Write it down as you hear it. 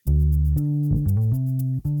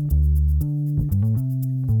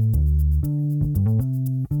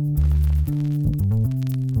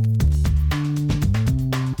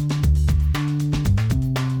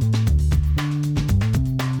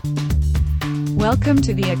Welcome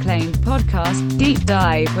to the acclaimed podcast, Deep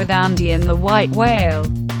Dive with Andy and the White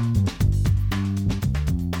Whale.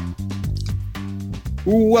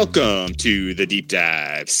 Welcome to the Deep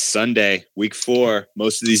Dive. Sunday, week 4.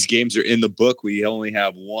 Most of these games are in the book. We only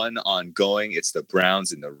have one ongoing. It's the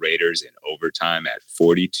Browns and the Raiders in overtime at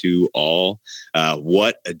 42 all.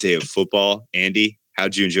 What a day of football. Andy,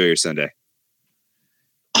 how'd you enjoy your Sunday?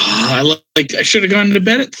 I should have gone to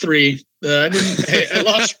bed at 3. I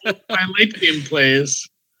lost my late game plays.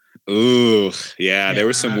 Ooh, yeah, there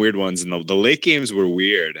were some weird ones, and the late games were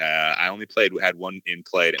weird. I only had one in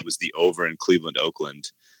play, and it was the over in Cleveland,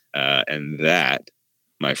 Oakland, and that,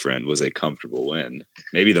 my friend, was a comfortable win.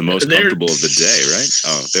 Maybe the most comfortable of the day, right?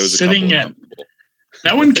 Oh, there was a couple of comfortable.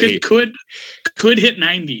 That one could hit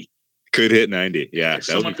 90. Could hit 90, yeah.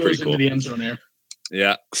 That would be pretty cool. Into the end zone there.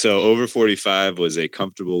 Yeah, so over 45 was a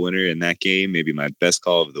comfortable winner in that game, maybe my best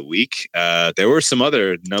call of the week. There were some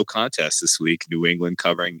other no contests this week. New England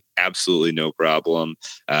covering absolutely no problem.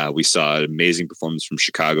 We saw an amazing performance from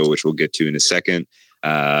Chicago, which we'll get to in a second.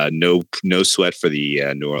 No sweat for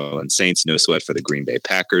the New Orleans Saints, no sweat for the Green Bay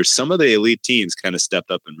Packers. Some of the elite teams kind of stepped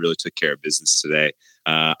up and really took care of business today.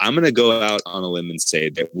 I'm going to go out on a limb and say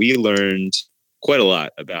that we learned quite a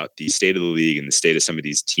lot about the state of the league and the state of some of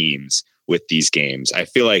these teams with these games. I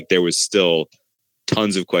feel like there was still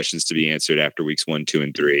tons of questions to be answered after weeks 1, 2,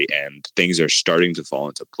 and 3, and things are starting to fall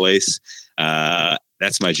into place.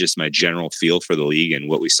 That's my general feel for the league and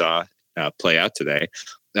what we saw play out today.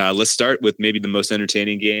 Let's start with maybe the most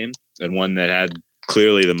entertaining game and one that had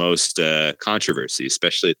clearly the most controversy,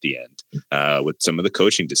 especially at the end with some of the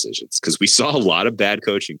coaching decisions, because we saw a lot of bad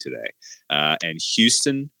coaching today. And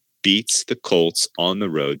Houston beats the Colts on the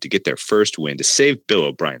road to get their first win to save Bill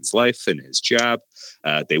O'Brien's life and his job.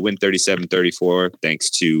 They win 37-34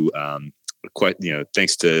 thanks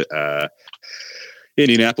to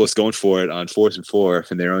Indianapolis going for it on 4th and 4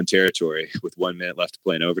 in their own territory with 1 minute left to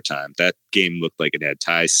play in overtime. That game looked like it had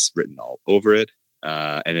ties written all over it.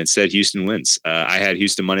 And instead Houston wins. I had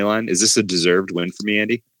Houston money line. Is this a deserved win for me,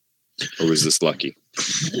 Andy? Or was this lucky?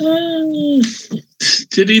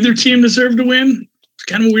 Did either team deserve to win? It's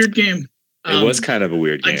kind of a weird game. It was kind of a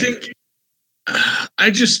weird game. I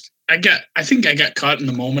think I got caught in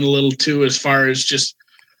the moment a little too, as far as just,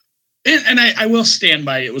 and I will stand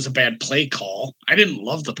by it was a bad play call. I didn't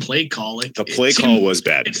love the play call. The play call was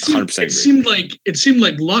bad. 100%. It seemed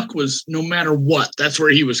like Luck was, no matter what, that's where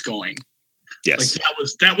he was going. Yes,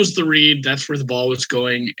 that was the read. That's where the ball was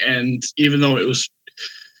going. And even though it was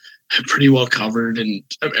pretty well covered, and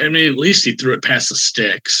I mean, at least he threw it past the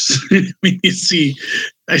sticks. I mean,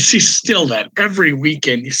 I see still that every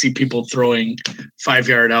weekend you see people throwing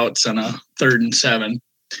 5-yard outs on a 3rd and 7.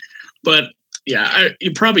 But yeah,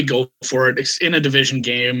 you probably go for it. It's in a division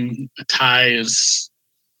game. A tie is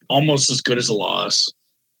almost as good as a loss.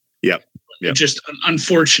 Yep. Just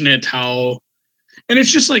unfortunate how. And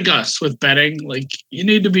it's just like us with betting. Like, you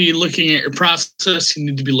need to be looking at your process. You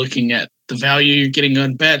need to be looking at the value you're getting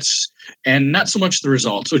on bets and not so much the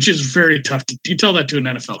results, which is very tough. You tell that to an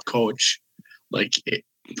NFL coach, but it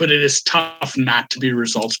is tough not to be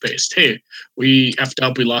results based. Hey, we effed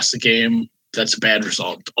up. We lost the game. That's a bad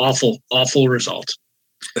result. Awful result.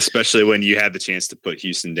 Especially when you had the chance to put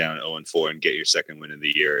Houston down 0-4 and get your second win of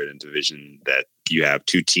the year in a division that you have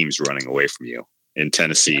 2 teams running away from you in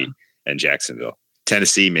Tennessee and Jacksonville.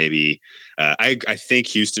 Tennessee, maybe. I think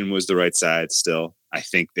Houston was the right side still. I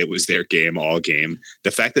think it was their game all game.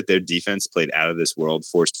 The fact that their defense played out of this world,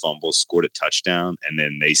 forced fumbles, scored a touchdown, and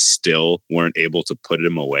then they still weren't able to put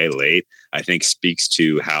them away late, I think speaks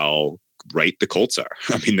to how right the Colts are.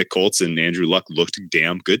 I mean, the Colts and Andrew Luck looked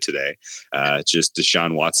damn good today. Just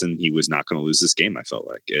Deshaun Watson, he was not going to lose this game, I felt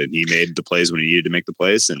like. And he made the plays when he needed to make the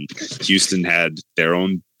plays, and Houston had their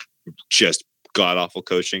own just god-awful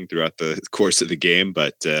coaching throughout the course of the game,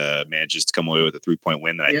 but manages to come away with a 3-point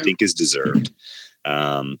win that I think is deserved.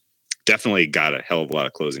 Definitely got a hell of a lot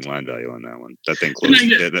of closing line value on that one. That thing closed.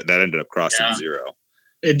 That ended up crossing 0.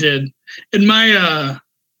 It did. And I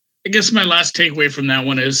guess my last takeaway from that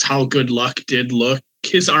one is how good Luck did look.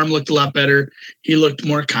 His arm looked a lot better. He looked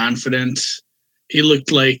more confident. He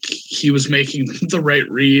looked like he was making the right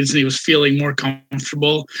reads, and he was feeling more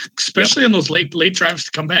comfortable, especially on those late drives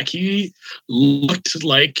to come back. He looked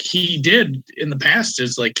like he did in the past.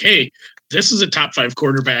 Is like, hey, this is a top 5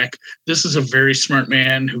 quarterback. This is a very smart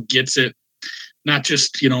man who gets it, not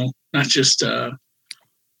just run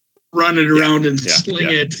it around and sling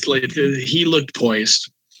it. Like, he looked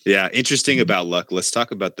poised. Yeah, interesting about Luck. Let's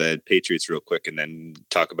talk about the Patriots real quick, and then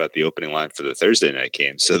talk about the opening line for the Thursday night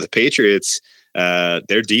game. So the Patriots,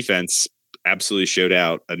 their defense absolutely showed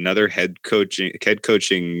out. Another head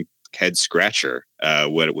coaching head scratcher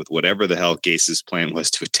with whatever the hell Gase's plan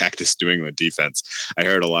was to attack this New England defense. I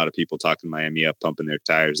heard a lot of people talking Miami up, pumping their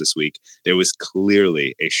tires this week. There was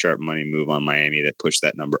clearly a sharp money move on Miami that pushed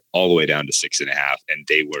that number all the way down to 6.5, and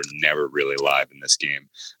they were never really live in this game.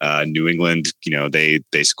 New England,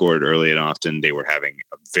 they scored early and often. They were having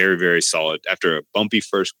a very, very solid, after a bumpy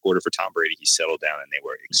first quarter for Tom Brady, he settled down and they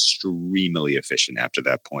were extremely efficient after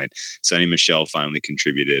that point. Sonny Michel finally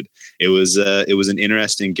contributed. It was an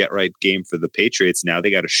interesting get right game for the Patriots. Now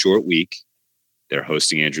they got a short week. They're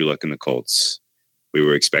hosting Andrew Luck and the Colts. We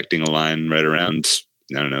were expecting a line right around,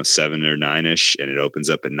 7 or 9-ish, and it opens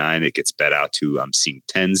up at 9. It gets bet out to, I'm seeing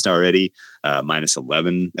 10s already, minus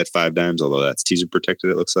 11 at 5 dimes, although that's teaser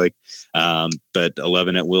protected, it looks like, but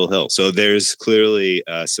 11 at Will Hill. So there's clearly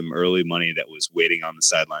some early money that was waiting on the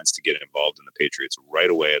sidelines to get involved in the Patriots right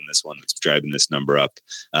away in this one that's driving this number up.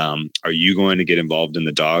 Are you going to get involved in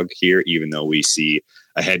the dog here, even though we see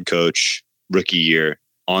a head coach rookie year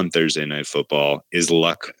on Thursday Night Football? Is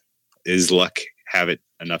Luck have it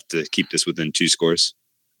enough to keep this within 2 scores?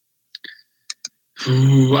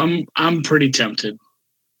 Ooh, I'm pretty tempted.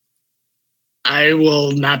 I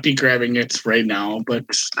will not be grabbing it right now, but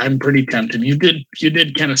I'm pretty tempted. You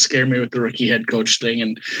did kind of scare me with the rookie head coach thing,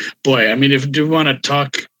 and boy, I mean, if you do want to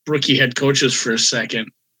talk rookie head coaches for a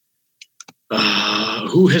second,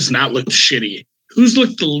 who has not looked shitty? Who's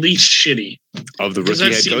looked the least shitty of the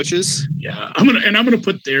rookie head coaches? Yeah, I'm gonna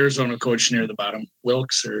put the Arizona coach near the bottom,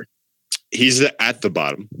 Wilkes or. He's at the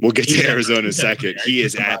bottom. We'll get to Arizona in a second. He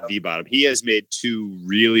is at the bottom. He has made 2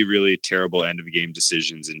 really, really terrible end of the game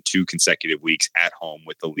decisions in 2 consecutive weeks at home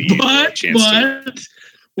with the lead. But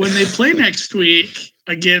when they play next week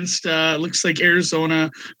against looks like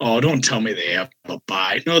Arizona, don't tell me they have a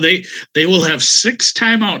bye. No, they will have 6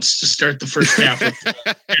 timeouts to start the first half of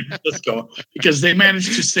let's go, because they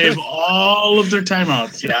managed to save all of their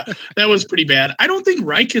timeouts. Yeah, that was pretty bad. I don't think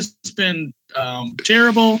Reich has been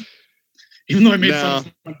terrible. Even though I made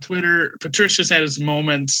fun on Twitter, Patricia's had his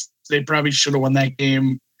moments. They probably should have won that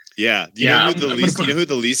game. Yeah. You know who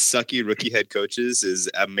the least sucky rookie head coach is?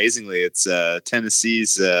 Amazingly, it's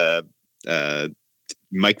Tennessee's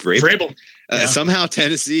Mike Vrabel. Somehow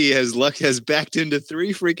Tennessee has backed into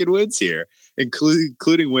 3 freaking wins here,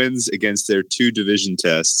 including wins against their 2 division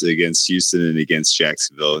tests against Houston and against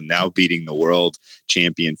Jacksonville, and now beating the world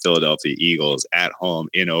champion Philadelphia Eagles at home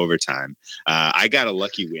in overtime. I got a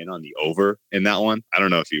lucky win on the over in that one. I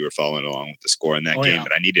don't know if you were following along with the score in that game,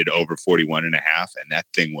 but I needed over 41.5, and that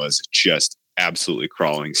thing was just absolutely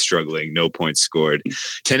crawling, struggling, no points scored.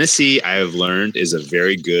 Tennessee, I have learned, is a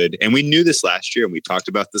very good, and we knew this last year, and we talked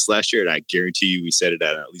about this last year, and I guarantee you we said it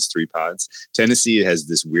at least 3 pods. Tennessee has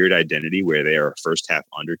this weird identity where they are a first half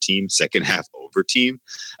under team, second half over team,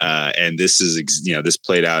 and this is this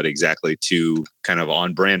played out exactly to kind of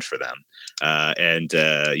on brand for them.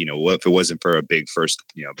 If it wasn't for a big first,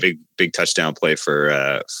 big touchdown play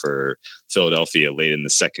for Philadelphia late in the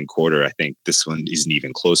second quarter, I think this one isn't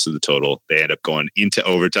even close to the total. They end up going into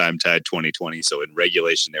overtime, tied 20-20. So in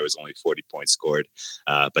regulation, there was only 40 points scored,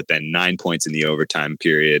 but then 9 points in the overtime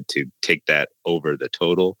period to take that over the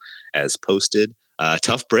total as posted.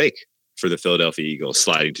 Tough break for the Philadelphia Eagles,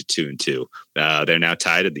 sliding to 2-2. They're now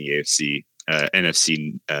tied in the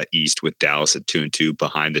NFC East with Dallas at 2-2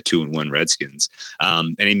 behind the 2-1 Redskins.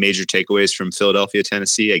 Any major takeaways from Philadelphia,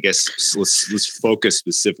 Tennessee? I guess let's focus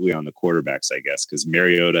specifically on the quarterbacks, I guess, because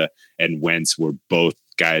Mariota and Wentz were both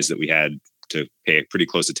guys that we had to pay pretty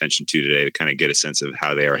close attention to today to kind of get a sense of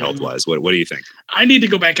how they are health-wise. What do you think? I need to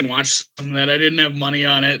go back and watch some of that. I didn't have money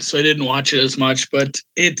on it, so I didn't watch it as much, but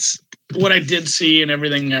it's what I did see and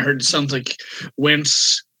everything I heard sounds like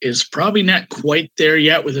Wentz is probably not quite there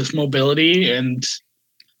yet with his mobility. And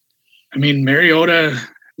I mean, Mariota's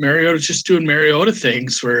just doing Mariota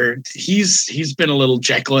things where he's been a little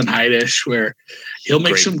Jekyll and Hyde-ish where he'll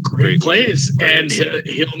make some great plays and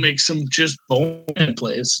he'll make some just bone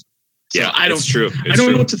plays. So yeah, I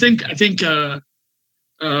don't know what to think. I think, who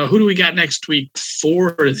do we got next week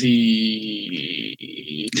for the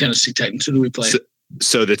Tennessee Titans? Who do we play?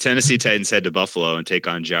 So the Tennessee Titans head to Buffalo and take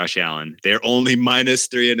on Josh Allen. They're only minus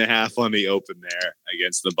 3.5 on the open there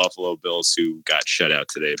against the Buffalo Bills, who got shut out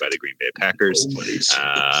today by the Green Bay Packers.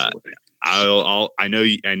 I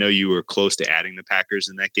know you were close to adding the Packers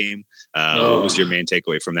in that game. What was your main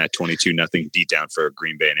takeaway from that 22-0 beatdown for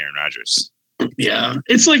Green Bay and Aaron Rodgers? Yeah,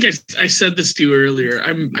 it's like I said this to you earlier.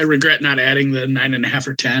 I regret not adding the 9.5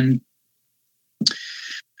 or 10,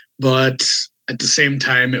 but at the same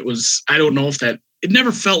time, I don't know if that. It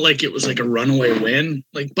never felt like it was like a runaway win.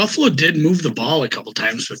 Like Buffalo did move the ball a couple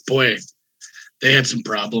times, but boy, they had some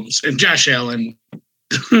problems. And Josh Allen,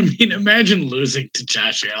 I mean, imagine losing to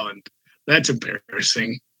Josh Allen. That's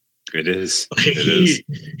embarrassing. It is.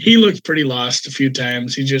 He looked pretty lost a few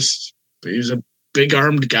times. He's a big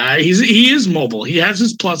armed guy. He is mobile. He has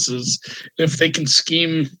his pluses. If they can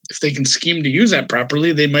scheme to use that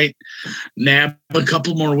properly, they might nab a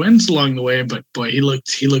couple more wins along the way. But boy, he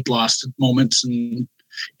looked lost at moments. And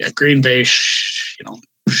yeah, Green Bay,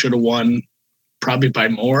 should have won probably by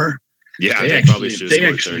more. Yeah, they probably should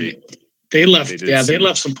have scored 30. They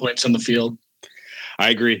left some points on the field. I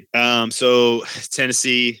agree. So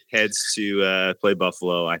Tennessee heads to play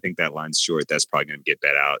Buffalo. I think that line's short. That's probably going to get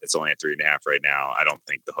bet out. It's only at 3.5 right now. I don't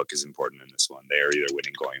think the hook is important in this one. They are either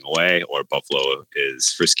winning going away or Buffalo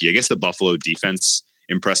is frisky. I guess the Buffalo defense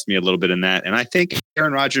impressed me a little bit in that, and I think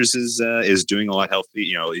Aaron Rodgers is doing a lot healthy.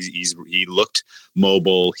 He looked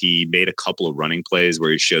mobile. He made a couple of running plays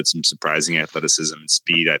where he showed some surprising athleticism and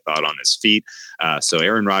speed, I thought, on his feet. So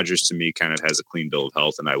Aaron Rodgers to me kind of has a clean bill of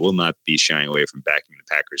health, and I will not be shying away from backing the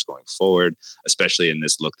Packers going forward, especially in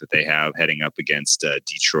this look that they have heading up against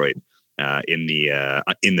Detroit in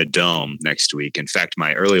the Dome next week. In fact,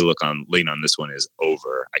 my early lean on this one is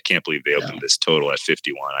over. I can't believe they opened this total at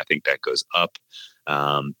 51. I think that goes up.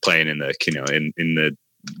 Playing in the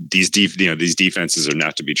these defenses are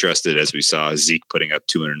not to be trusted, as we saw Zeke putting up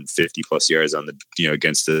 250 plus yards on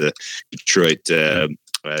against the Detroit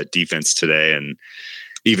defense today, and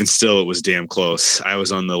even still it was damn close. I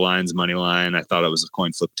was on the Lions money line. I thought it was a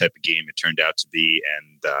coin flip type of game. It turned out to be,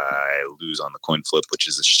 and I lose on the coin flip, which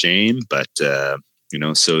is a shame, but so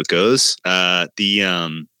it goes.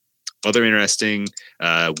 The other interesting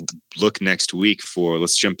look next week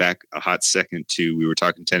let's jump back a hot second to, we were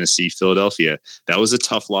talking Tennessee, Philadelphia. That was a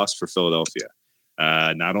tough loss for Philadelphia.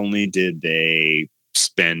 Not only did they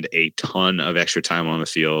spend a ton of extra time on the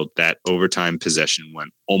field, that overtime possession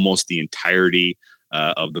went almost the entirety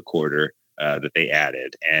of the quarter that they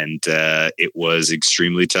added. And it was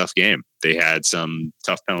extremely tough game. They had some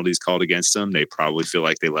tough penalties called against them. They probably feel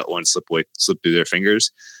like they let one slip through their fingers.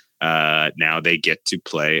 Now they get to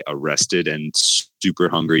play a rested and super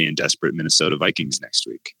hungry and desperate Minnesota Vikings next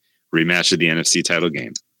week. Rematch of the NFC title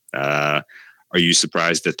game. Are you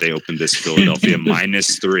surprised that they opened this Philadelphia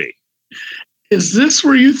 -3? Is this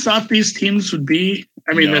where you thought these teams would be?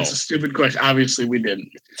 I mean, No. That's a stupid question. Obviously, we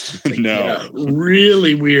didn't. No.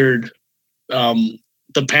 Really weird.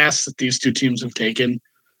 The paths that these two teams have taken.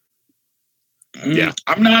 Yeah.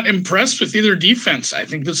 I'm not impressed with either defense. I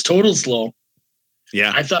think this total's low.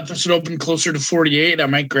 Yeah. I thought this would open closer to 48. I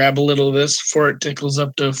might grab a little of this before it tickles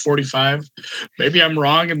up to 45. Maybe I'm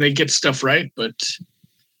wrong and they get stuff right, but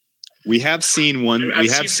we have seen one. We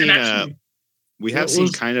have seen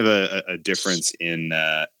kind of a difference in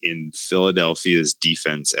Philadelphia's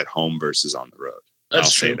defense at home versus on the road. I'll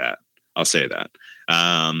say that.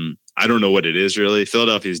 I don't know what it is really.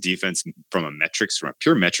 Philadelphia's defense, from a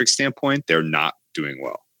pure metrics standpoint, they're not doing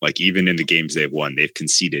well. Like even in the games they've won, they've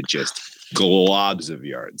conceded just globs of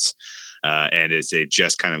yards, and they've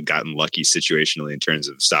just kind of gotten lucky situationally in terms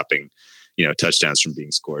of stopping, touchdowns from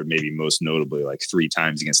being scored. Maybe most notably like 3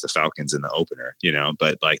 times against the Falcons in the opener.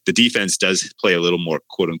 But like the defense does play a little more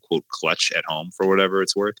quote unquote clutch at home for whatever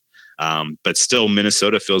it's worth. But still,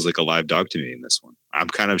 Minnesota feels like a live dog to me in this one. I'm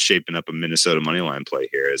kind of shaping up a Minnesota money line play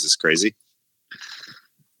here. Is this crazy?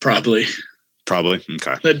 Probably.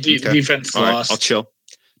 Okay. The defense All right, lost. I'll chill.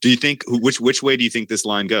 Do you think which way do you think this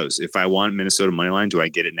line goes? If I want Minnesota money line, do I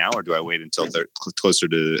get it now or do I wait until they're closer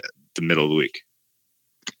to the middle of the week?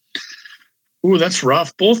 Ooh, that's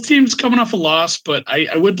rough. Both teams coming off a loss, but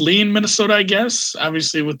I would lean Minnesota, I guess,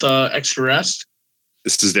 obviously with the extra rest.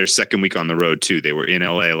 This is their second week on the road too. They were in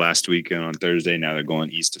LA last week on Thursday. Now they're going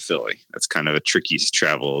east to Philly. That's kind of a tricky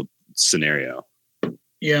travel scenario.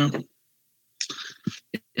 Yeah.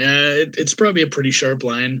 Yeah, it's probably a pretty sharp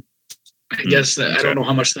line. I guess that I don't know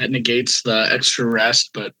how much that negates the extra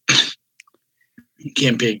rest, but it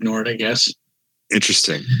can't be ignored, I guess.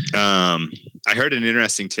 Interesting. I heard an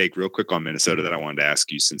interesting take real quick on Minnesota that I wanted to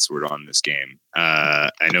ask you since we're on this game.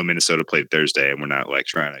 I know Minnesota played Thursday and we're not like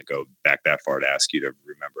trying to go back that far to ask you to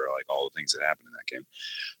remember like all the things that happened in that game.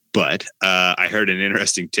 But I heard an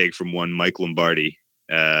interesting take from one Mike Lombardi.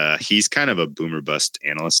 He's kind of a boomer bust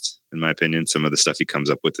analyst, in my opinion. Some of the stuff he comes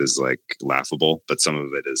up with is like laughable, but some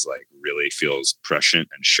of it is like really feels prescient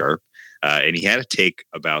and sharp. And he had a take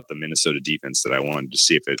about the Minnesota defense that I wanted to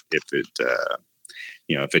see if it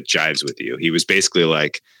jives with you. He was basically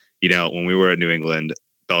like, when we were at New England,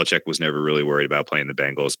 Belichick was never really worried about playing the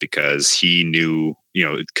Bengals because he knew,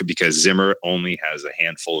 because Zimmer only has a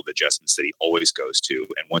handful of adjustments that he always goes to.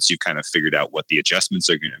 And once you've kind of figured out what the adjustments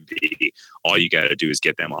are going to be, all you got to do is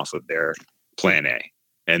get them off of their plan A.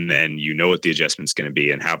 and then you know what the adjustment's going to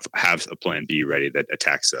be, and have a plan B ready that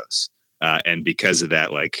attacks those. And because of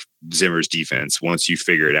that, like Zimmer's defense, once you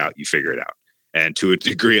figure it out, you figure it out. And to a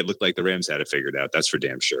degree, it looked like the Rams had it figured out. That's for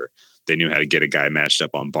damn sure. They knew how to get a guy matched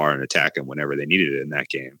up on bar and attack him whenever they needed it in that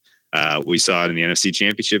game. We saw it in the NFC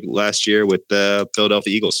Championship last year with the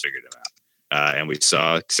Philadelphia Eagles figured it out. And we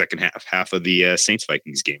saw second half of the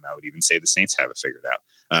Saints-Vikings game. I would even say the Saints have it figured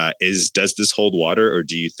out. Does this hold water, or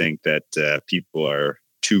do you think that people are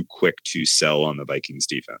too quick to sell on the Vikings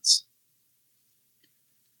defense?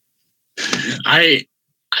 I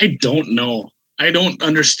don't know. I don't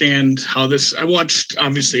understand how this. I watched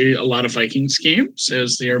obviously a lot of Vikings games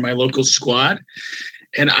as they are my local squad,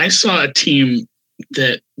 and I saw a team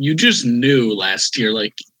that you just knew last year,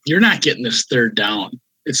 like, you're not getting this third down.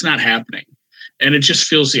 It's not happening. And it just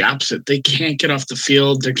feels the opposite. They can't get off the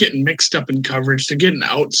field. They're getting mixed up in coverage. They're getting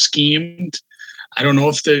out schemed. I don't know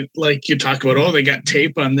if they, like you talk about, they got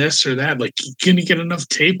tape on this or that. Like, can you get enough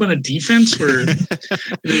tape on a defense where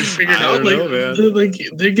they figured out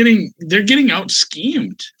they're getting out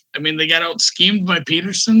schemed. I mean, they got out schemed by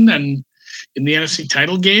Peterson and in the NFC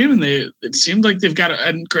title game, and it seemed like they've got.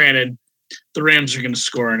 And granted, the Rams are going to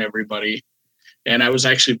score on everybody, and I was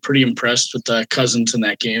actually pretty impressed with Cousins in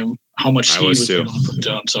that game. How much he was able to put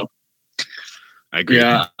down. So I agree.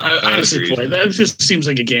 Yeah, I honestly, that just seems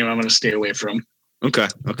like a game I'm going to stay away from. Okay.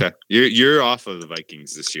 You're off of the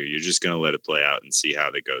Vikings this year. You're just going to let it play out and see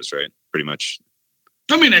how that goes, right? Pretty much.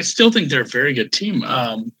 I mean, I still think they're a very good team.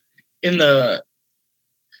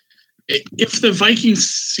 If the Vikings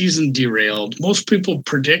season derailed, most people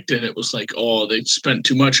predicted it was like, they spent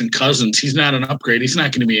too much in Cousins. He's not an upgrade. He's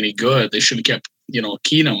not going to be any good. They should have kept,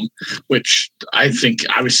 Keenum, which I think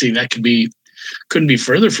obviously that couldn't be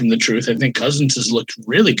further from the truth. I think Cousins has looked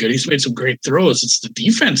really good. He's made some great throws. It's the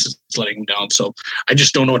defense that's letting him down. So I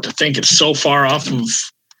just don't know what to think. It's so far off of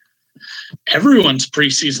everyone's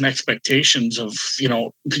preseason expectations of,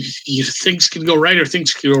 things can go right or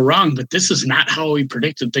things can go wrong, but this is not how we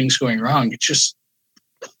predicted things going wrong. It's just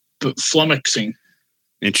flummoxing.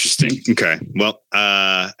 Interesting. Okay. Well,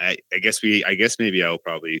 I guess maybe I'll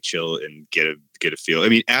probably chill and get a feel. I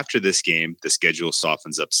mean, after this game, the schedule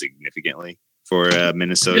softens up significantly for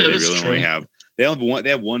Minnesota. Yeah, they really only have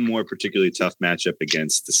one more particularly tough matchup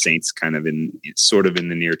against the Saints, kind of in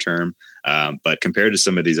the near term. But compared to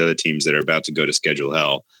some of these other teams that are about to go to schedule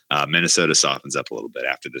hell, Minnesota softens up a little bit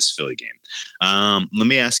after this Philly game. Let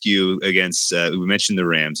me ask you against, we mentioned the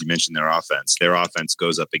Rams, you mentioned their offense. Their offense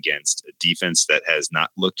goes up against a defense that has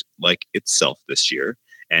not looked like itself this year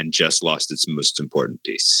and just lost its most important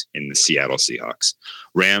piece in the Seattle Seahawks.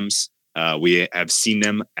 Rams, we have seen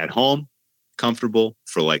them at home, comfortable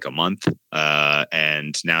for like a month,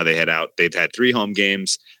 and now they head out. They've had 3 home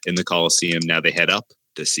games in the Coliseum. Now they head up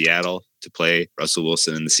to Seattle to play Russell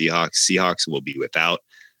Wilson and the Seahawks. Seahawks will be without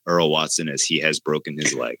Earl Watson as he has broken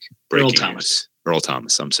his leg. Earl Thomas.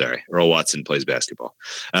 I'm sorry. Earl Watson plays basketball.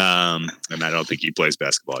 And I don't think he plays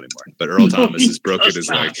basketball anymore. But Earl Thomas has broken his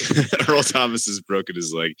leg. Earl Thomas has broken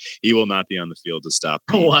his leg. He will not be on the field to stop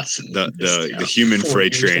the human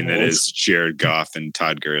freight train that is Jared Goff and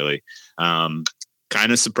Todd Gurley.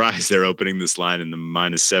 Kind of surprised they're opening this line in the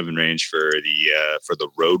 -7 range for the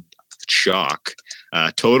road chalk.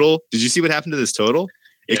 Total. Did you see what happened to this total?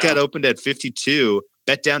 It got opened at 52,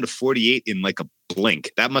 bet down to 48 in like a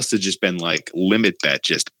blink. That must have just been like limit bet,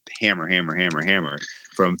 just hammer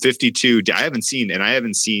from 52. I haven't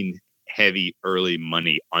seen heavy early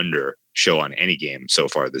money under show on any game so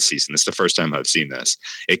far this season. It's the first time I've seen this.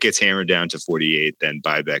 It gets hammered down to 48, then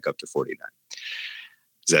buy back up to 49.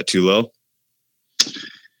 Is that too low?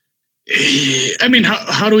 I mean,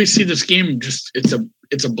 how do we see this game? Just it's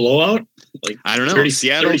a blowout. Like, I don't know. 30,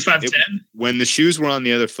 Seattle 35-10. When the shoes were on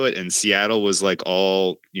the other foot, and Seattle was like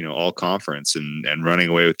all conference and running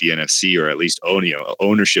away with the NFC, or at least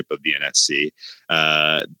ownership of the NFC.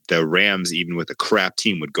 The Rams, even with a crap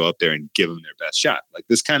team, would go up there and give them their best shot. Like,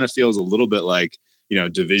 this kind of feels a little bit like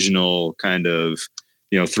divisional kind of.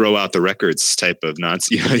 Throw out the records type of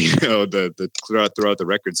nonsense, the throw out the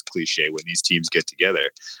records cliche when these teams get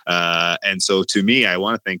together. And so to me, I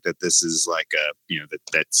want to think that this is like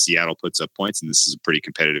that Seattle puts up points and this is a pretty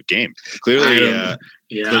competitive game. Clearly,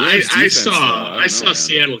 I saw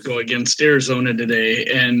Seattle go against Arizona today,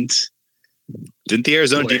 and didn't the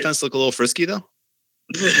Arizona defense look a little frisky though?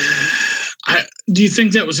 Do you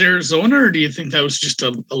think that was Arizona, or do you think that was just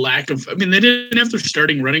a lack of? I mean, they didn't have their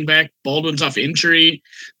starting running back. Baldwin's off injury.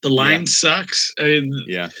 The line sucks.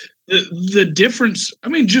 The difference. I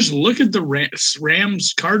mean, just look at the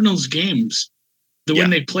Rams Cardinals games. when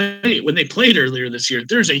they played earlier this year,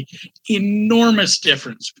 there's a enormous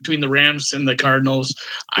difference between the Rams and the Cardinals.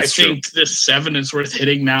 That's I think this 7 is worth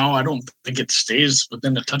hitting now. I don't think it stays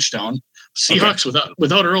within a touchdown. Seahawks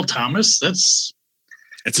without Earl Thomas, it's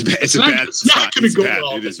not going to go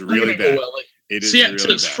well. It is really bad. It is really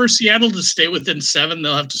bad. For Seattle to stay within 7,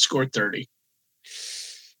 they'll have to score 30.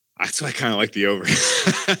 That's why I kind of like the over.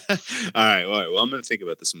 All right. Well, I'm going to think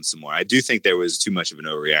about this one some more. I do think there was too much of an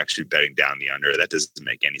overreaction betting down the under. That doesn't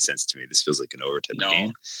make any sense to me. This feels like an overtime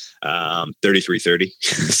game. 33-30,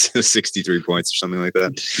 so 63 points or something like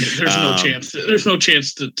that. There's no chance. There's no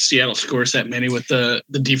chance that Seattle scores that many with the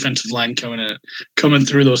defensive line coming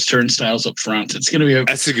through those turnstiles up front. It's going to be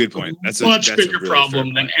that's a good point. That's much bigger really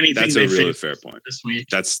problem than anything. That's a really fair point this week.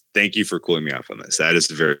 Thank you for cooling me off on this. That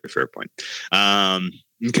is a very fair point.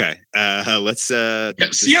 Okay. Let's.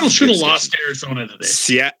 Seattle should have lost Arizona today.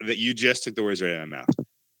 Seattle. That you just took the words right out of my mouth.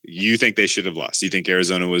 You think they should have lost? You think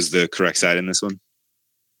Arizona was the correct side in this one?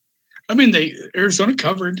 I mean, Arizona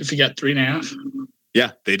covered if you got 3.5.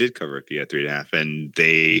 Yeah, they did cover if you got 3.5, and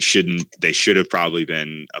they should have probably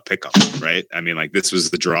been a pickup, right? I mean, like this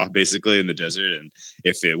was the draw basically in the desert, and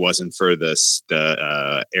if it wasn't for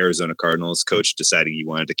the Arizona Cardinals coach deciding he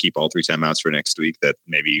wanted to keep all 3 timeouts for next week, that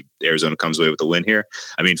maybe Arizona comes away with a win here.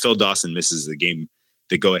 I mean, Phil Dawson misses the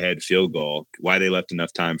go-ahead field goal. Why they left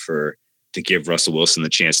enough time to give Russell Wilson the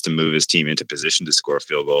chance to move his team into position to score a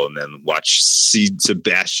field goal, and then watch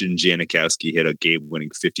Sebastian Janikowski hit a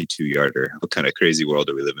game-winning 52-yarder. What kind of crazy world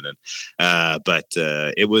are we living in? But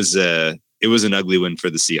it was an ugly win for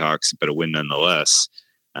the Seahawks, but a win nonetheless.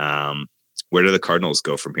 Where do the Cardinals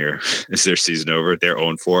go from here? Is their season over? They're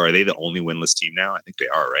 0-4. Are they the only winless team now? I think they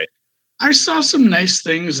are, right? I saw some nice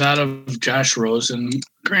things out of Josh Rosen.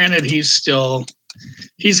 Granted, he's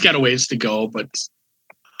got a ways to go, but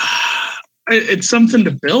it's something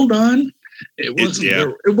to build on. It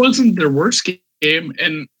wasn't their worst game,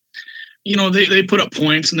 and they put up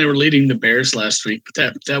points and they were leading the Bears last week.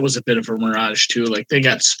 But that was a bit of a mirage too. Like they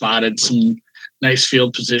got spotted some nice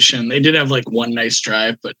field position. They did have like one nice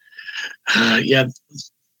drive, but yeah.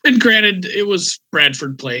 And granted, it was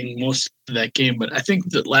Bradford playing most of that game, but I think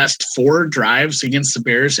the last 4 drives against the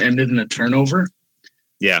Bears ended in a turnover.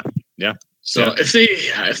 Yeah. So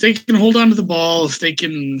if they can hold on to the ball, if they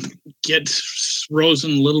can get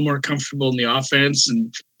Rosen a little more comfortable in the offense,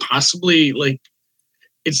 and possibly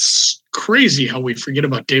it's crazy how we forget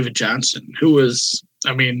about David Johnson, who was,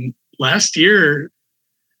 last year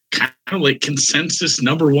kind of like consensus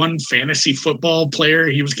 #1 fantasy football player.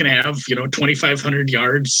 He was going to have 2,500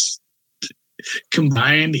 yards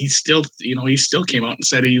combined. He still came out and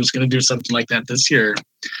said he was going to do something like that this year.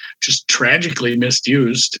 Just tragically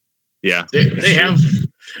misused. Yeah, they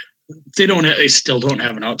still don't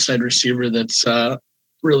have an outside receiver that's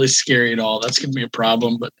really scary at all. That's going to be a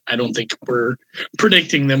problem, but I don't think we're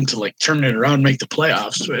predicting them to turn it around and make the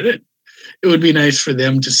playoffs. But it would be nice for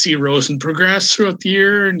them to see Rosen progress throughout the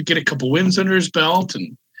year and get a couple wins under his belt,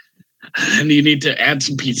 and you need to add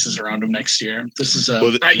some pieces around him next year. This is you're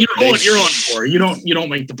 0-4. You don't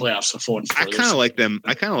make the playoffs with 4-4. I kind of like them.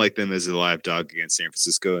 I kind of like them as a live dog against San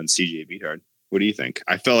Francisco and CJ Beathard. What do you think?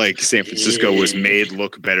 I felt like San Francisco was made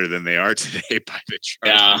look better than they are today by the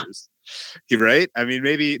Chargers. Yeah. Right? I mean,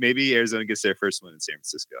 maybe Arizona gets their first win in San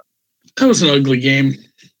Francisco. That was an ugly game.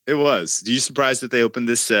 It was. Are you surprised that they opened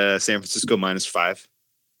this San Francisco -5?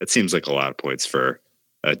 That seems like a lot of points for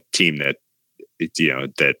a team that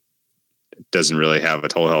that doesn't really have a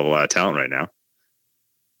whole hell of a lot of talent right now.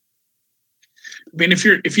 I mean, if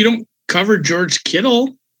you don't cover George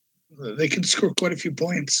Kittle, they can score quite a few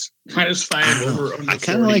points. -5 over. I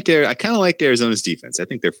kind of like Arizona's defense. I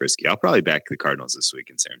think they're frisky. I'll probably back the Cardinals this week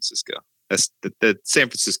in San Francisco. The San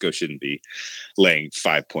Francisco shouldn't be laying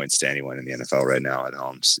 5 points to anyone in the NFL right now at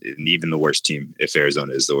home, and even the worst team, if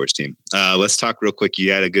Arizona is the worst team. Let's talk real quick.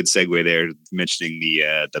 You had a good segue there mentioning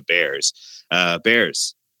the Bears.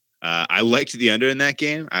 Bears. I liked the under in that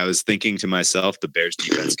game. I was thinking to myself, the Bears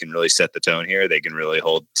defense can really set the tone here. They can really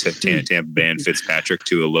hold Tampa Bay and Fitzpatrick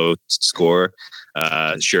to a low score.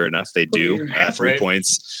 Sure enough, they do. 3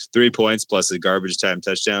 points. 3 points plus a garbage time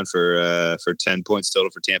touchdown for 10 points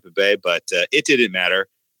total for Tampa Bay. But it didn't matter.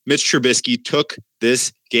 Mitch Trubisky took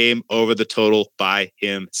this game over the total by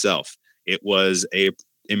himself. It was a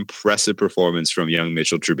impressive performance from young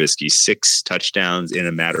Mitchell Trubisky. 6 touchdowns in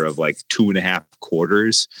a matter of 2.5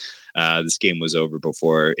 quarters. This game was over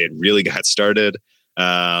before it really got started.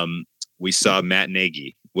 We saw Matt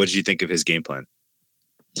Nagy. What did you think of his game plan?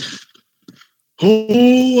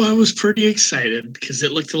 Oh, I was pretty excited because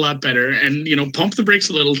it looked a lot better. And, pump the brakes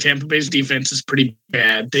a little. Tampa Bay's defense is pretty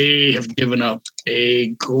bad. They have given up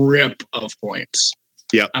a grip of points.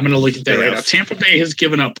 Yeah, I'm going to look at that right now. Tampa Bay has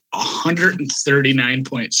given up 139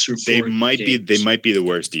 points through 4 games. They might be the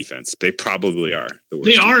worst defense. They probably are.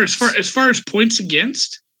 They are as far as points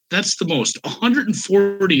against. That's the most.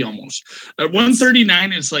 140 almost.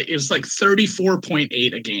 139 is like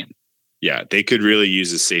 34.8 a game. Yeah, they could really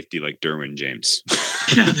use a safety like Derwin James.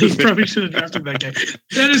 Yeah, they probably should have drafted that guy.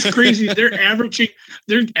 That is crazy. They're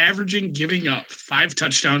averaging giving up 5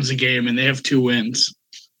 touchdowns a game, and they have 2 wins.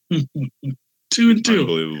 2-2.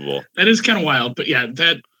 Unbelievable. That is kind of wild, but yeah,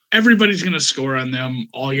 that everybody's going to score on them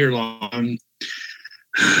all year long.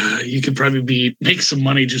 You could probably make some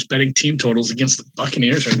money just betting team totals against the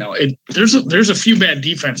Buccaneers right now. There's a few bad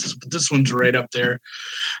defenses, but this one's right up there.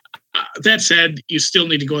 That said, you still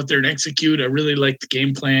need to go out there and execute. I really like the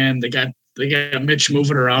game plan. They got Mitch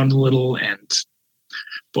moving around a little, and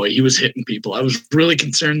boy, he was hitting people. I was really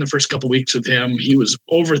concerned the first couple weeks with him. He was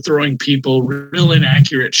overthrowing people, real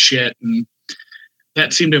inaccurate shit, and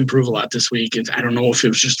that seemed to improve a lot this week. And I don't know if it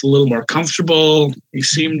was just a little more comfortable. He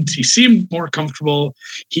seemed more comfortable.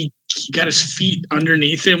 He got his feet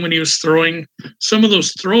underneath him when he was throwing. Some of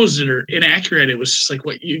those throws that are inaccurate, it was just like,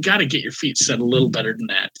 what, you got to get your feet set a little better than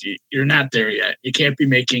that. You're not there yet. You can't be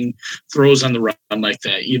making throws on the run like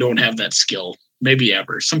that. You don't have that skill, maybe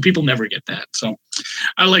ever. Some people never get that. So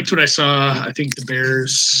I liked what I saw. I think the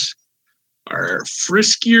Bears are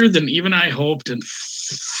friskier than even I hoped, and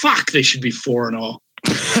fuck, they should be 4-0.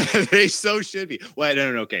 They so should be. Well,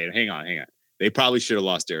 no. Okay, hang on. They probably should have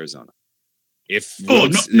lost Arizona. If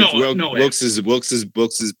Wilks'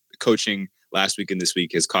 coaching last week and this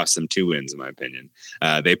week has cost them 2 wins, in my opinion.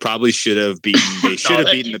 They probably should have beaten. They should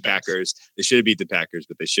have beaten the Packers. They should have beat the Packers,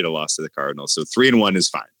 but they should have lost to the Cardinals. So 3-1 is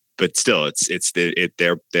fine. But still,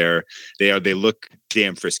 they look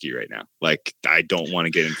damn frisky right now. Like, I don't want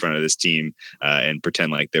to get in front of this team and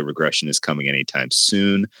pretend like their regression is coming anytime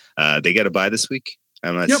soon. They got to bye this week.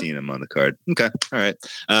 I'm not seeing them on the card. Okay, all right.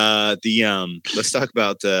 Let's talk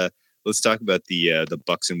about the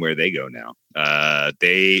Bucks and where they go now.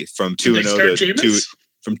 They from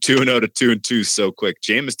 2-0 to 2-2 so quick.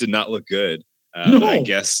 Jameis did not look good. No. I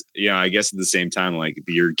guess at the same time, like,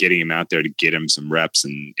 you're getting him out there to get him some reps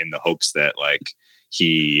and in the hopes that like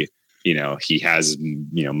he has,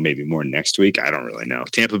 maybe more next week. I don't really know.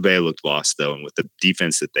 Tampa Bay looked lost though. And with the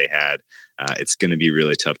defense that they had, it's going to be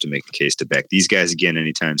really tough to make a case to back these guys again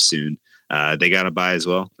anytime soon. They got to buy as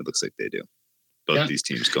well. It looks like they do. Both these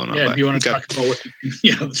teams going on. Yeah, do you want to talk about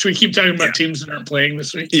should we keep talking about teams that aren't playing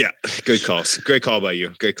this week? Yeah, good calls. Great call by you.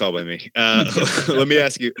 Great call by me. Let me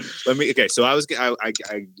ask you. Okay, so I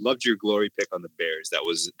loved your glory pick on the Bears. That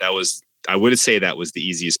was I would say that was the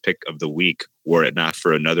easiest pick of the week, were it not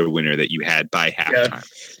for another winner that you had by halftime.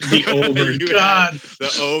 The over. God.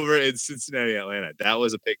 The over in Cincinnati, Atlanta. That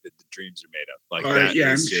was a pick that the dreams are made of. Like, all that right,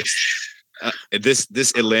 yeah, is just this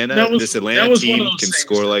Atlanta team can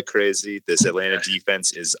score like crazy. This Atlanta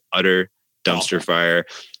defense is utter dumpster fire.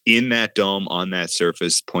 In that dome, on that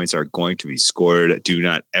surface, points are going to be scored. Do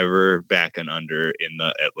not ever back an under in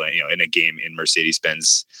in a game in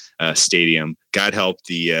Mercedes-Benz Stadium. God help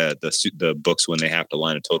the books when they have to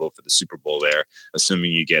line a total for the Super Bowl there.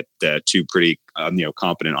 Assuming you get 2 pretty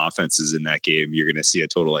competent offenses in that game, you're going to see a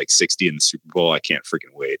total like 60 in the Super Bowl. I can't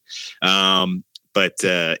freaking wait. But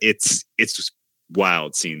it's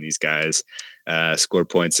wild seeing these guys score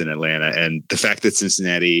points in Atlanta, and the fact that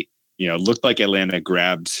Cincinnati, looked like Atlanta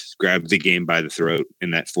grabbed the game by the throat in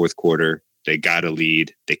that fourth quarter. They got a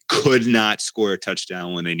lead. They could not score a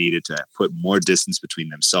touchdown when they needed to put more distance between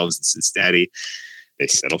themselves and Cincinnati. They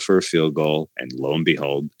settle for a field goal, and lo and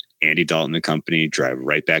behold, Andy Dalton and company drive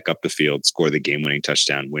right back up the field, score the game-winning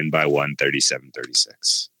touchdown, win by 1,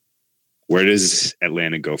 37-36. Where does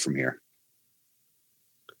Atlanta go from here?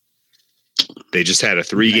 They just had a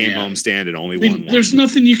 3-game homestand and only won 1. There's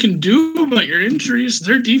nothing you can do about your injuries.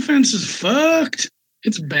 Their defense is fucked.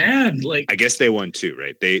 It's bad. Like, I guess they won 2,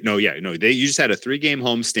 right? You just had a 3-game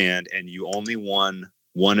homestand and you only won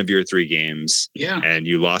 1 of your 3 games. Yeah. And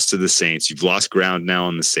you lost to the Saints. You've lost ground now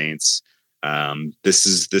on the Saints.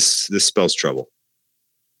 This spells trouble.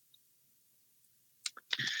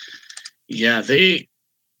 Yeah,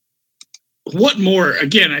 what more?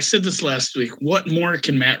 Again, I said this last week. What more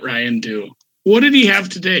can Matt Ryan do? What did he have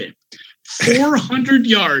today? 400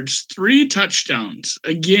 yards, 3 touchdowns.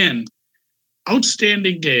 Again,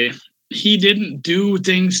 outstanding day. He didn't do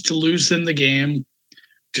things to loosen the game.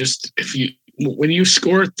 Just when you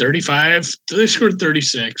score 35, they scored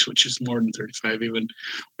 36, which is more than 35 even.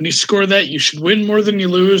 When you score that, you should win more than you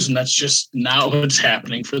lose, and that's just not what's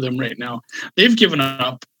happening for them right now. They've given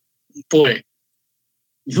up. Boy,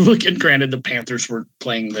 You look at, granted, the Panthers were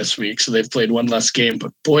playing this week, so they've played one less game.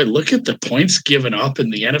 But boy, look at the points given up in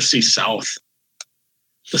the NFC South.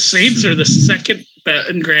 The Saints are the second,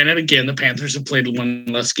 and granted, again, the Panthers have played one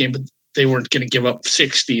less game, but they weren't going to give up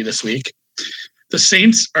 60 this week. The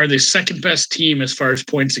Saints are the second best team as far as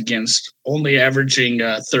points against, only averaging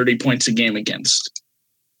 30 points a game against.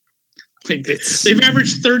 They've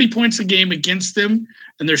averaged 30 points a game against them,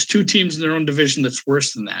 and there's two teams in their own division that's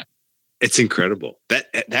worse than that. It's incredible.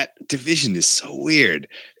 That division is so weird.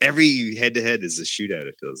 Every head-to-head is a shootout,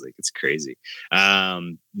 it feels like. It's crazy.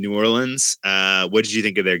 New Orleans, what did you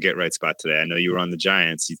think of their get-right spot today? I know you were on the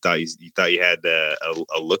Giants. You thought you had a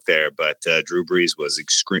look there, but Drew Brees was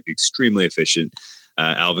extremely efficient.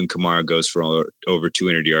 Alvin Kamara goes for over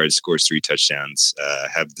 200 yards, scores 3 touchdowns.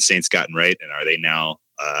 Have the Saints gotten right, and are they now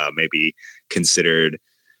maybe considered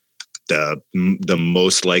the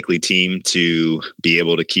most likely team to be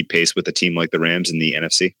able to keep pace with a team like the Rams in the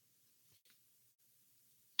NFC?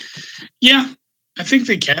 Yeah, I think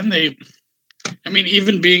they can.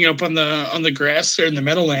 Even being up on the grass there in the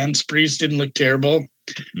Meadowlands, Breeze didn't look terrible.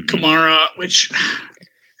 Mm-hmm. Kamara, which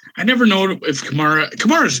I never know if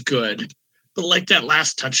Kamara's good, but like that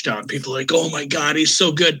last touchdown, people are like, oh my God, he's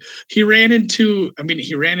so good. He ran into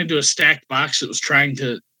a stacked box that was trying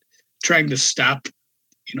to stop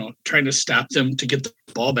them to get the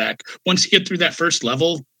ball back. Once you get through that first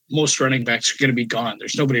level, most running backs are going to be gone.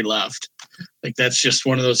 There's nobody left. Like, that's just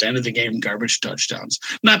one of those end of the game garbage touchdowns.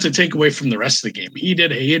 Not to take away from the rest of the game. He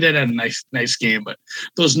did a nice game, but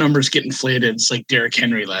those numbers get inflated. It's like Derrick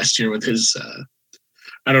Henry last year with his,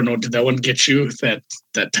 I don't know, did that one get you? That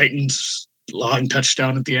Titans long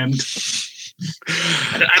touchdown at the end?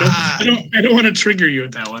 I don't want to trigger you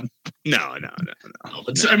with that one. No.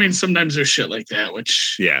 But sometimes there's shit like that,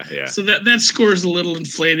 which yeah. So that score is a little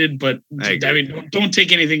inflated, but don't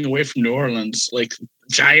take anything away from New Orleans. Like,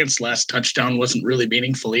 Giants' last touchdown wasn't really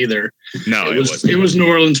meaningful either. No, it was New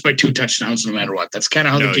Orleans by 2 touchdowns, no matter what. That's kind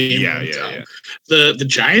of how the game went down. Yeah. The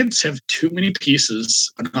Giants have too many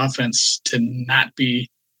pieces on offense to not be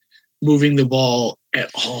moving the ball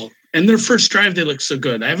at all. And their first drive, they look so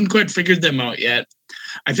good. I haven't quite figured them out yet.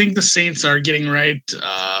 I think the Saints are getting right.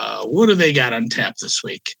 What do they got on tap this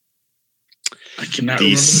week? I cannot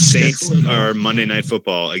remember. The Saints are Monday Night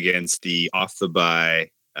Football against the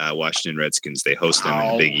off-the-bye Washington Redskins. They host them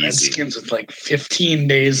in the Big Easy. Redskins with like 15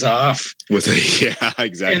 days off. Yeah,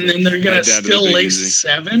 exactly. And then they're going to still lace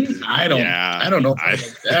 7? I don't know.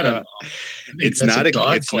 It's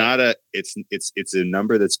a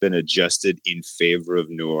number that's been adjusted in favor of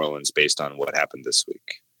New Orleans based on what happened this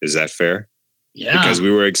week. Is that fair? Yeah. Because we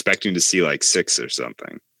were expecting to see like 6 or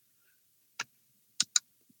something.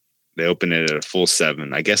 They opened it at a full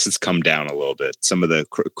 7. I guess it's come down a little bit. Some of the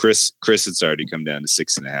Chris, it's already come down to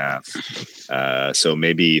 6.5. So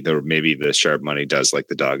maybe the sharp money does like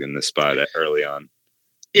the dog in this spot early on.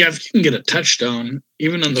 Yeah, if you can get a touchdown,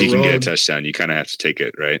 even on the road. If you can get a touchdown, you kind of have to take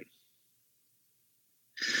it, right?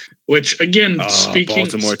 Which, again,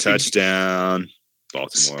 Baltimore touchdown.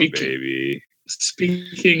 Baltimore, baby.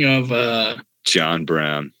 Speaking of John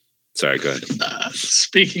Brown. Sorry, go ahead.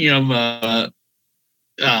 Speaking of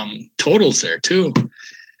totals there, too.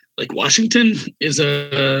 Like, Washington is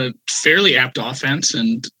a fairly apt offense,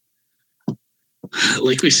 and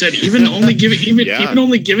like we said, even only giving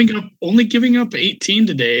up 18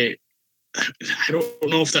 today. I don't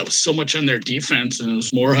know if that was so much on their defense and it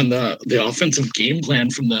was more on the offensive game plan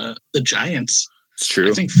from the Giants. It's true.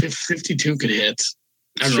 I think 52 could hit.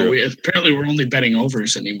 I don't know. Apparently, we're only betting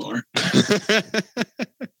overs anymore. That's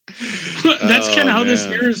kind of how this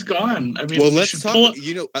year has gone. I mean, well, let's talk.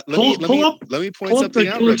 Let me point something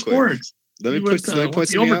out real quick. Let me point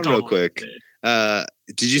something out real quick.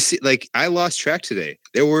 Did you see? Like, I lost track today.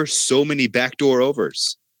 There were so many backdoor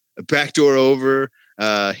overs. A backdoor over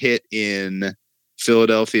hit in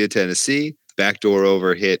Philadelphia, Tennessee. Backdoor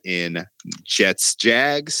over hit in Jets,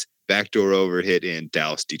 Jags. Backdoor over hit in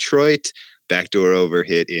Dallas, Detroit. Backdoor over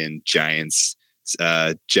hit in Giants,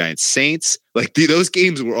 Saints. Like, those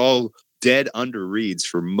games were all dead under reads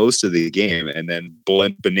for most of the game, and then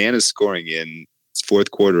bananas scoring in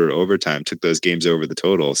fourth quarter overtime took those games over the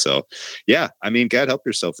total. So, yeah, I mean, God help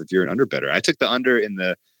yourself if you're an under better. I took the under in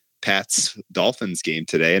the Pats Dolphins game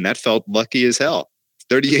today, and that felt lucky as hell.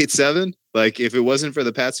 38-7. Like, if it wasn't for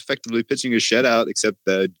the Pats effectively pitching a shutout, except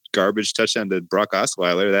the garbage touchdown to Brock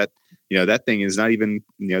Osweiler, that thing is not even,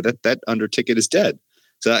 that under ticket is dead.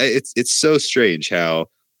 So it's so strange how,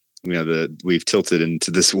 we've tilted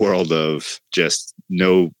into this world of just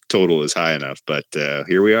no total is high enough, but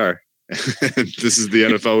here we are. This is the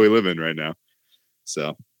NFL we live in right now.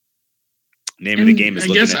 So Name of the game is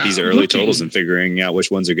looking at these early looking, totals and figuring out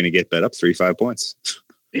which ones are going to get bet up 3-5 points.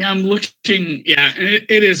 Yeah, I'm looking. Yeah,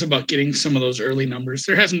 it is about getting some of those early numbers.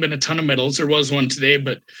 There hasn't been a ton of middles. There was one today,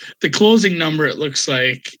 but the closing number, it looks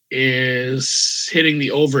like, is hitting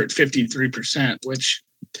the over at 53%, which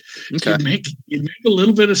you make a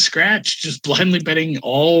little bit of scratch just blindly betting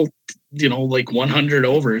all, like 100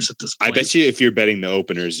 overs at this point. I bet you if you're betting the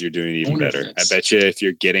openers, you're doing even better. I bet you if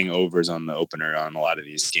you're getting overs on the opener on a lot of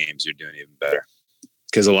these games, you're doing even better.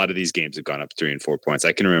 Because a lot of these games have gone up 3 and 4 points.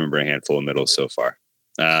 I can remember a handful of middles so far.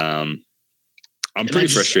 I'm pretty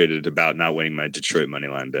frustrated about not winning my Detroit money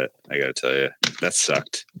line bet. I got to tell you, that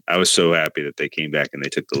sucked. I was so happy that they came back and they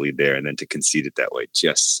took the lead there, and then to concede it that way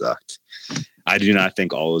just sucked. I do not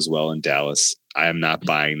think all is well in Dallas. I am not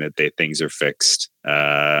buying that things are fixed.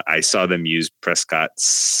 I saw them use Prescott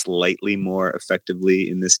slightly more effectively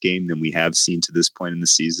in this game than we have seen to this point in the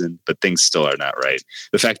season, but things still are not right.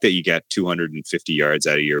 The fact that you got 250 yards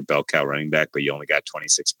out of your bell cow running back, but you only got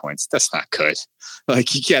 26 points, that's not good.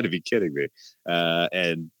 Like, you got to be kidding me.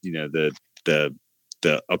 And the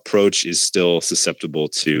approach is still susceptible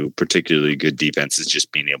to particularly good defenses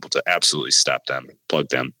just being able to absolutely stop them, plug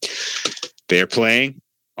them. They're playing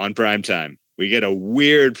on primetime. We get a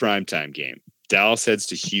weird primetime game. Dallas heads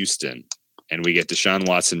to Houston, and we get Deshaun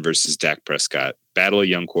Watson versus Dak Prescott. Battle of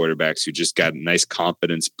young quarterbacks who just got nice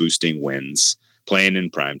confidence-boosting wins, playing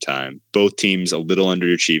in primetime. Both teams a little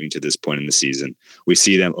underachieving to this point in the season. We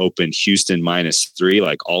see them open Houston -3,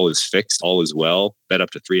 like all is fixed, all is well. Bet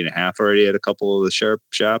up to 3.5 already at a couple of the sharp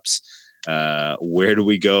shops. Where do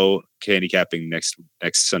we go handicapping next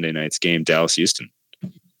Sunday night's game, Dallas-Houston?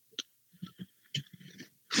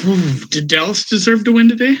 Did Dallas deserve to win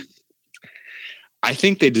today? I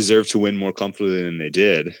think they deserve to win more comfortably than they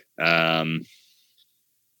did. I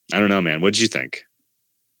don't know, man. What did you think?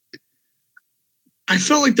 I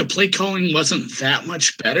felt like the play calling wasn't that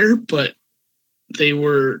much better, but they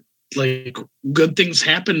were like, good things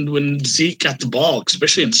happened when Zeke got the ball,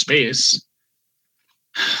 especially in space.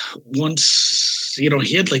 Once, he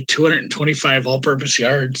had like 225 all-purpose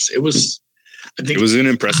yards. It was an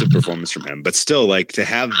impressive performance from him, but still, like, to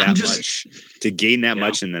have that much, to gain that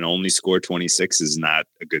much and then only score 26 is not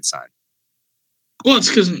a good sign. Well, it's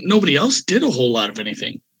because nobody else did a whole lot of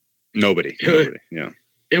anything. Nobody. Yeah.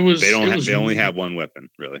 It was. They only have one weapon,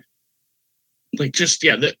 really. Like,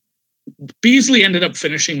 Beasley ended up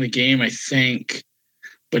finishing the game, I think,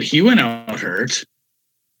 but he went out hurt.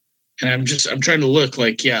 And I'm trying to look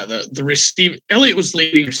like, the receiver. Elliott was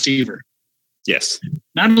leading receiver. Yes.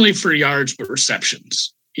 Not only for yards, but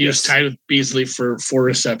receptions. He was tied with Beasley for 4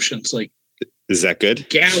 receptions. Like, is that good?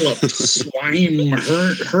 Gallup, Swime,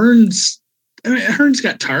 Hearns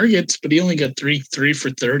got targets, but he only got 3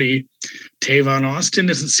 for 30. Tavon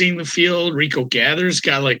Austin isn't seeing the field. Rico Gathers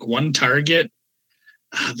got like 1 target.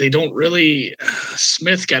 They don't really.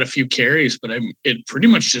 Smith got a few carries, but it pretty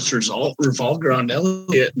much just revolved around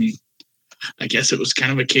Elliott. And I guess it was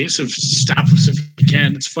kind of a case of stop us if you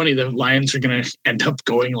can. It's funny, the Lions are going to end up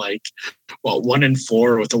going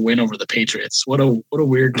 1-4 with a win over the Patriots. What a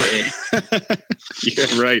weird day.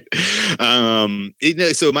 Yeah, right.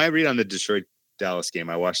 So my read on the Detroit-Dallas game,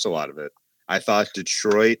 I watched a lot of it. I thought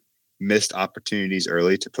Detroit missed opportunities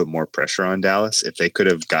early to put more pressure on Dallas. If they could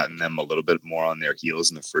have gotten them a little bit more on their heels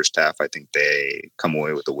in the first half, I think they come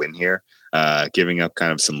away with a win here. Giving up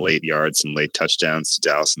kind of some late yards, some late touchdowns to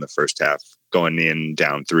Dallas in the first half, going in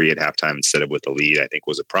down 3 at halftime instead of with the lead, I think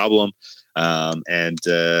was a problem. It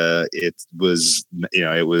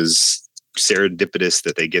was serendipitous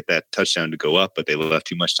that they get that touchdown to go up, but they left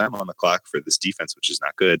too much time on the clock for this defense, which is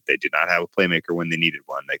not good. They did not have a playmaker when they needed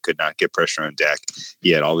one. They could not get pressure on Dak.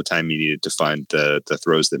 He had all the time he needed to find the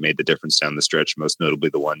throws that made the difference down the stretch, most notably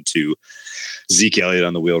the one to Zeke Elliott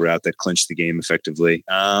on the wheel route that clinched the game effectively.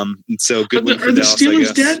 So good win for Dallas,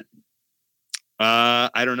 Steelers, I guess. Dead?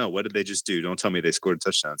 I don't know. What did they just do? Don't tell me they scored a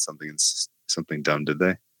touchdown. Something dumb, did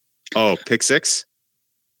they? Oh, pick 6?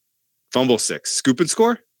 Fumble 6. Scoop and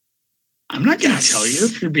score? I'm not going to tell you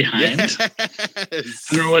if you're behind. Yes.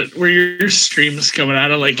 I don't know where your stream is coming out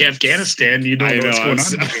of, like Afghanistan. You don't know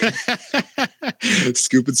what's going on.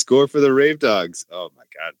 Scoop and score for the Rave Dogs. Oh my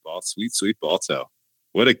God, sweet Balto.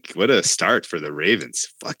 What a start for the Ravens.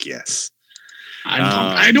 Fuck yes.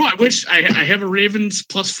 I know. I wish I have a Ravens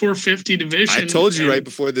plus 450 division. I told you right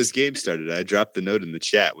before this game started. I dropped the note in the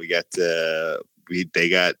chat. We got they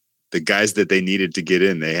got the guys that they needed to get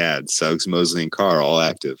in. They had Suggs, Mosley, and Carr all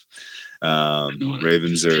active.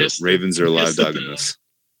 Ravens are live dogging this.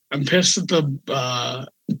 I'm pissed that the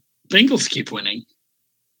Bengals keep winning.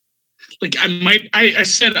 Like, I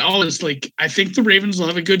said all this, like, I think the Ravens will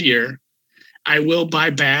have a good year. I will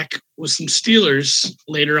buy back with some Steelers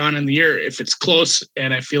later on in the year, if it's close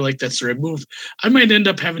and I feel like that's the right move, I might end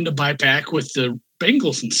up having to buy back with the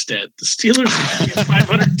Bengals instead. The Steelers are a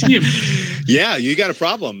 500 team. Yeah, you got a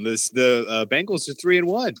problem. The Bengals are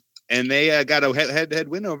 3-1, and they got a head-to-head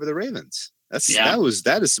win over the Ravens.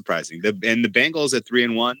 That is surprising. The Bengals at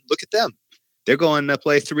 3-1. Look at them. They're going to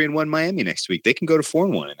play 3-1 Miami next week. They can go to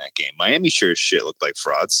 4-1 in that game. Miami sure as shit looked like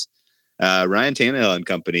frauds. Ryan Tannehill and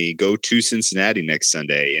company go to Cincinnati next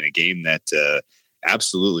Sunday in a game that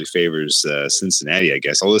absolutely favors Cincinnati, I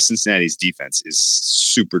guess. Although Cincinnati's defense is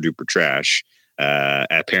super duper trash,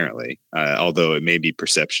 apparently, although it may be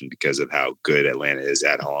perception because of how good Atlanta is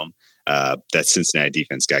at home. That Cincinnati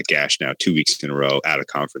defense got gashed now 2 weeks in a row out of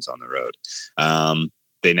conference on the road.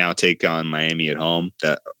 They now take on Miami at home.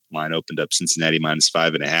 That line opened up Cincinnati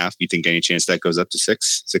 -5.5. You think any chance that goes up to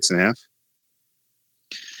 6.5?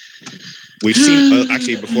 We've seen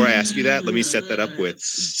actually. Before I ask you that, let me set that up with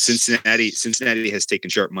Cincinnati. Cincinnati has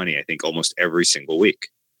taken sharp money, I think, almost every single week.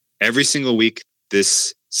 Every single week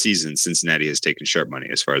this season, Cincinnati has taken sharp money,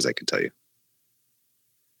 as far as I can tell you.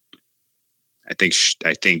 I think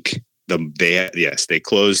they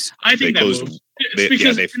closed. I think they closed.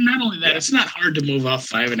 Because not only that, it's not hard to move off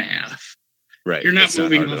 5.5. Right. You're not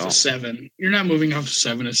moving off of 7. You're not moving off of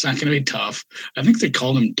 7. It's not going to be tough. I think they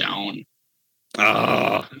called them down.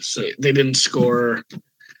 So they didn't score.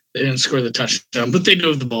 They didn't score the touchdown, but they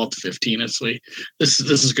drove the ball to 15. This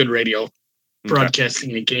is good radio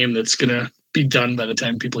broadcasting a game that's going to be done by the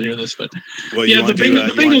time people hear this. But the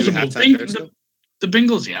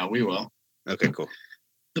Bengals. Yeah, we will. Okay, cool.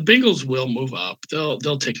 The Bengals will move up.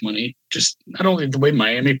 They'll take money. Just not only the way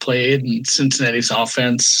Miami played and Cincinnati's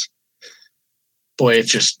offense. Boy,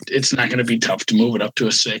 it's not going to be tough to move it up to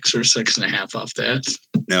a 6 or 6.5 off that.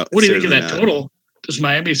 No. What do you think of that total? Does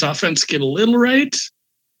Miami's offense get a little right?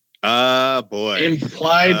 Boy.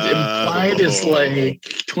 Implied is like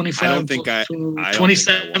 25. I don't think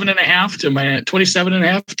 27.5 to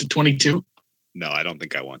 27.5 to 22. No, I don't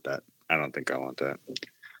think I want that.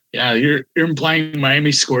 Yeah, you're implying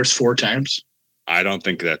Miami scores 4 times. I don't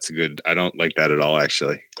think that's good. I don't like that at all,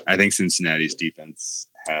 actually. I think Cincinnati's defense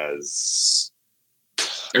has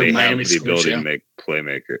Miami's the ability to make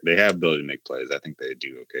playmaker. They have ability to make plays. I think they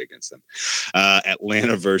do okay against them.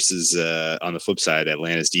 Atlanta versus on the flip side,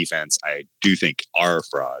 Atlanta's defense, I do think are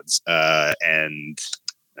frauds. And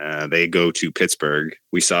they go to Pittsburgh.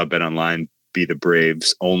 We saw BetOnline be the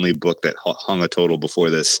Braves' only book that hung a total before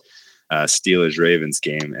this Steelers-Ravens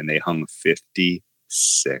game, and they hung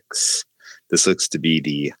 56. This looks to be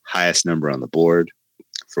the highest number on the board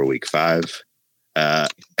for Week 5.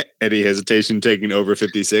 Any hesitation taking over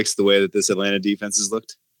 56 the way that this Atlanta defense has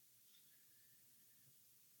looked?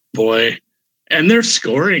 Boy, and they're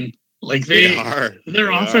scoring. Like they are.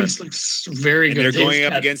 Their offense looks very good. They're going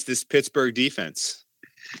up against this Pittsburgh defense.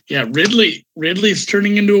 Yeah, Ridley's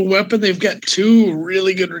turning into a weapon. They've got 2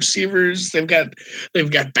 really good receivers. They've got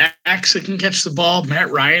backs that can catch the ball.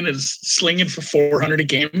 Matt Ryan is slinging for 400 a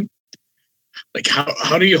game. Like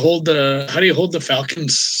how do you hold the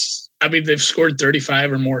Falcons? I mean, they've scored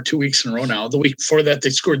 35 or more 2 weeks in a row now. The week before that, they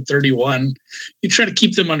scored 31. You try to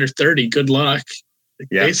keep them under 30. Good luck.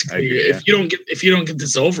 Yeah, basically, if you don't get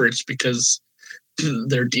this over, it's because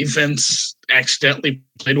their defense accidentally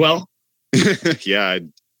played well. Yeah,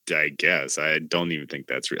 I guess. I don't even think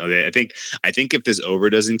that's real. I think if this over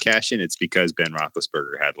doesn't cash in, it's because Ben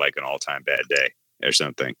Roethlisberger had like an all-time bad day or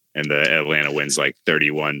something, and the Atlanta wins like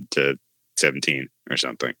 31-17 or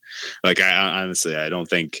something. Like I honestly don't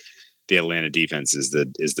think the Atlanta defense is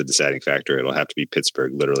the deciding factor. It'll have to be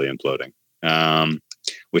Pittsburgh literally imploding,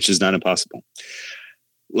 which is not impossible.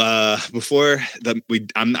 I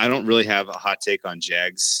don't really have a hot take on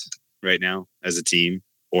Jags right now as a team,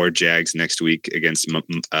 or Jags next week against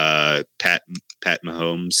Pat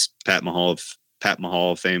Mahomes, Pat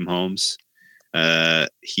Mahal of Fame Holmes.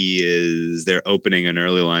 They're opening an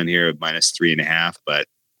early line here of -3.5, but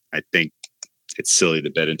I think it's silly to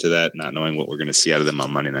bet into that, not knowing what we're going to see out of them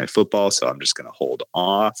on Monday Night Football. So I'm just going to hold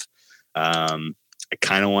off. I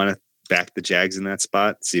kind of want to back the Jags in that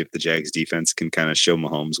spot, see if the Jags defense can kind of show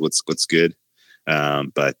Mahomes what's good.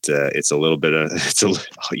 But it's a little bit of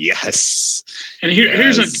yes. And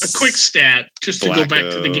here's a quick stat just to go back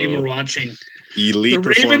to the game we're watching. Elite. The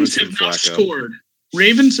Ravens have now scored.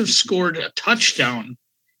 Ravens have scored a touchdown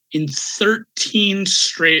in 13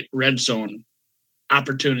 straight red zone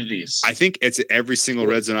opportunities. I think it's every single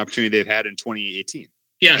red zone opportunity they've had in 2018.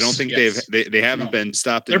 Yes, I don't think they haven't been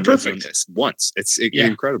stopped. They're perfect once. It's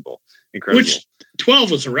incredible. Incredible. Which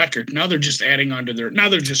 12 was a record. Now they're just adding on to now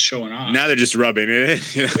they're just showing off. Now they're just rubbing it.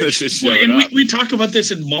 They're just showing and we talk about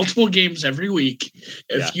this in multiple games every week.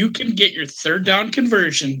 If you can get your third down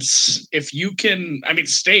conversions,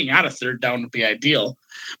 staying out of third down would be ideal.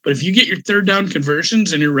 But if you get your third down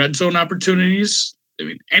conversions and your red zone opportunities,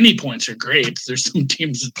 any points are great. There's some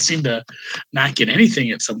teams that seem to not get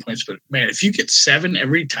anything at some points. But, man, if you get 7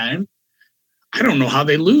 every time, I don't know how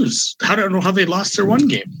they lose. I don't know how they lost their one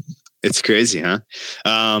game. It's crazy, huh?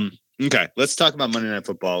 Okay, let's talk about Monday Night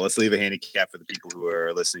Football. Let's leave a handicap for the people who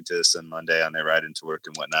are listening to this on Monday on their ride into work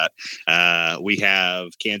and whatnot. We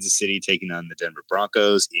have Kansas City taking on the Denver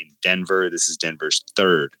Broncos in Denver. This is Denver's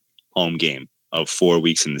third home game of 4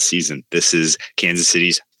 weeks in the season. This is Kansas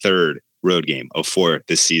City's third road game of 4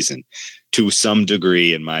 this season. To some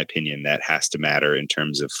degree, in my opinion, that has to matter in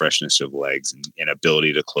terms of freshness of legs and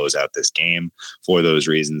ability to close out this game. For those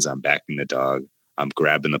reasons, I'm backing the dog. I'm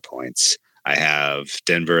grabbing the points. I have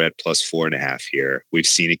Denver at plus 4.5 here. We've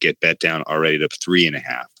seen it get bet down already to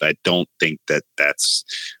 3.5. I don't think that that's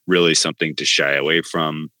really something to shy away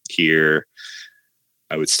from here.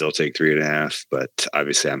 I would still take 3.5, but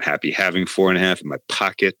obviously I'm happy having 4.5 in my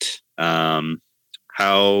pocket.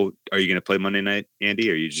 How are you going to play Monday night, Andy?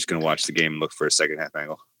 Or are you just going to watch the game and look for a second half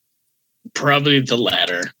angle? Probably the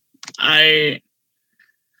latter.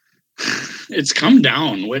 It's come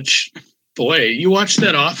down, which, boy, you watch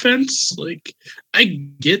that offense. Like, I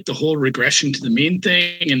get the whole regression to the mean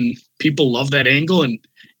thing, and people love that angle, and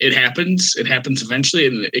it happens. It happens eventually,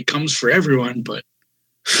 and it comes for everyone. But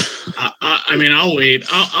I'll wait.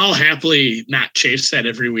 I'll happily not chase that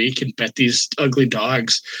every week and bet these ugly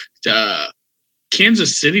dogs.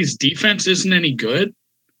 Kansas City's defense isn't any good.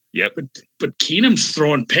 Yep. But Keenum's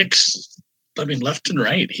throwing picks, left and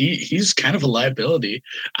right. He's kind of a liability.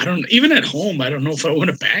 Even at home, I don't know if I want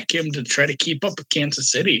to back him to try to keep up with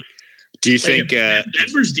Kansas City. Do you think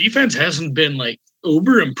Denver's defense hasn't been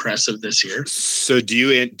uber impressive this year? So do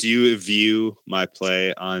you view my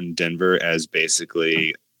play on Denver as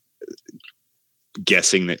basically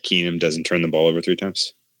guessing that Keenum doesn't turn the ball over 3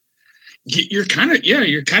 times? You're kind of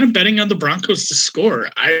betting on the Broncos to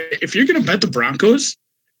score. If you're going to bet the Broncos,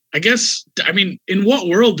 I guess, in what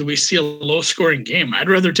world do we see a low scoring game? I'd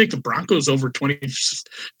rather take the Broncos over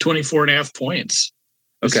 24.5 points.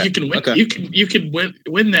 Okay. You can win. Okay. You can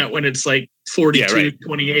win that when it's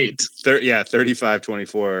 42-28.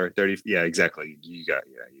 35-24, 30. Yeah, exactly. You got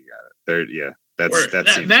it.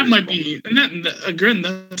 That might be, and again,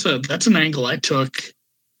 that's an angle I took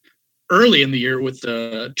early in the year with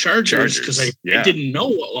the Chargers because I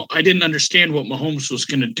didn't understand what Mahomes was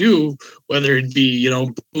going to do, whether it'd be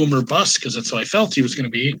boom or bust, because that's how I felt he was going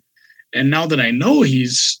to be. And now that I know and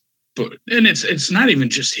it's not even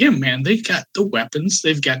just him, man. They've got the weapons,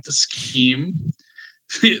 they've got the scheme,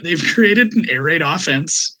 they've created an air raid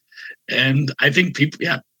offense, and I think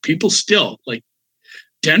people still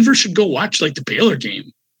Denver should go watch the Baylor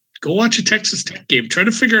game. Go watch a Texas Tech game. Try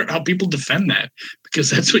to figure out how people defend that,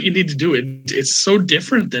 because that's what you need to do. It's so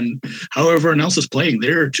different than how everyone else is playing.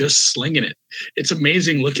 They're just slinging it. It's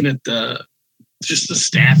amazing looking at the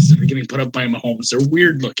stats that are getting put up by Mahomes. They're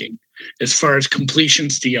weird looking as far as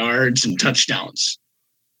completions to yards and touchdowns.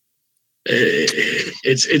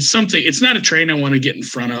 It's something. It's not a train I want to get in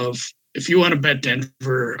front of. If you want to bet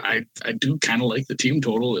Denver, I do kind of like the team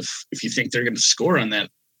total if you think they're going to score on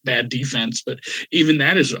that bad defense, but even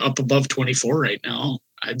that is up above 24 right now.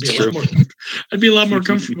 I'd be a lot more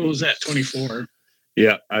comfortable with that 24.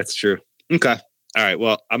 Yeah, that's true. Okay. All right.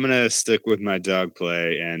 Well, I'm going to stick with my dog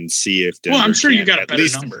play and see if Denver I'm sure you got a better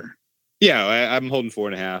number. Yeah, I'm holding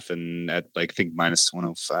 4.5 and at I think minus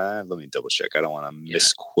 105. Let me double check. I don't want to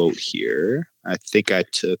misquote here. I think I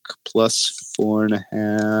took plus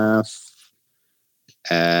 4.5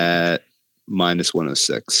 at minus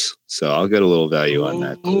 106. So I'll get a little value on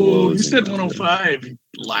that. Oh, you said 105.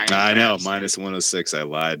 I know, minus 106. I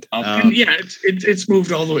lied. It's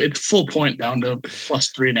moved all the way. It's full point down to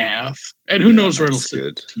plus 3.5. And who knows where it'll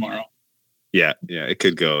sit tomorrow. Yeah, it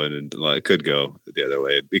could go and it could go the other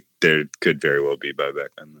way. There could very well be buyback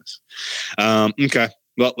on this. Okay.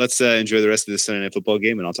 Well, let's enjoy the rest of this Sunday Night Football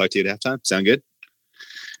game, and I'll talk to you at halftime. Sound good?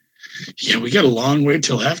 Yeah, we got a long way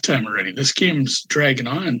till halftime already. This game's dragging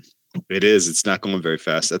on. It is. It's not going very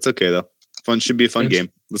fast. That's okay, though. Should be a fun game.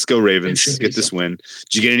 Let's go Ravens. Get this win.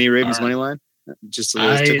 Did you get any Ravens money line? Just a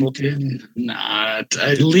little tickle? I did not.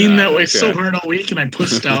 I leaned that way so hard all week, and I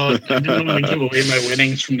pushed out. I didn't want to give away my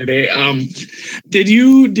winnings from today. Did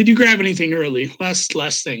you grab anything early?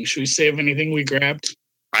 Last thing. Should we save anything we grabbed?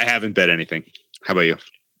 I haven't bet anything. How about you?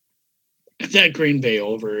 That Green Bay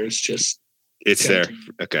over is just... It's there.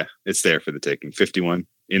 Okay. It's there for the taking. 51.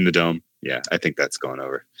 in the dome. Yeah, I think that's going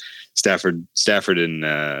over. Stafford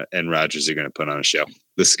and Rodgers are going to put on a show.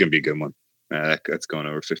 This is going to be a good one. That's going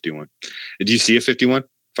over 51. Did you see a 51?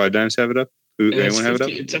 5 Dimes have it up? Anyone have it up?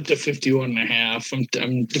 It's up to 51.5.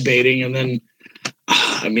 I'm debating, and then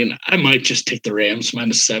I might just take the Rams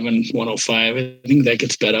 -7, 105. I think that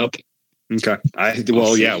gets bet up. Okay.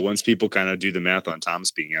 Once people kind of do the math on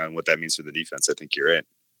Thomas being out and what that means for the defense, I think you're right.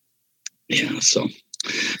 Yeah, so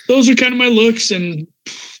those are kind of my looks, and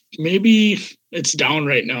maybe it's down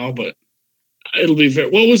right now, but it'll be very.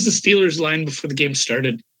 What was the Steelers line before the game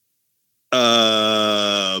started?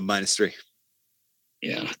 -3.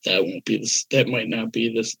 Yeah, that won't be this. That might not be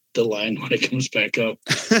the line when it comes back up.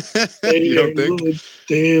 You don't think?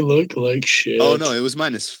 They look like shit. Oh no, it was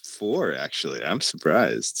 -4 actually. I'm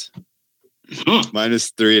surprised. Huh.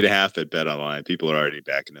 -3.5 at BetOnline. People are already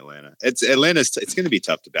back in Atlanta. It's going to be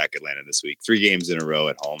tough to back Atlanta this week. 3 games in a row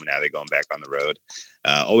at home, and now they're going back on the road.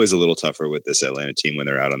 Always a little tougher with this Atlanta team when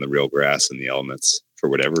they're out on the real grass and the elements for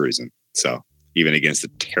whatever reason. So even against a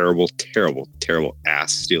terrible, terrible, terrible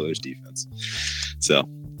ass Steelers defense. So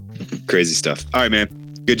crazy stuff. All right, man.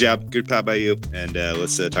 Good job. Good pod by you. And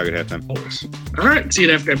let's talk at halftime. All right. See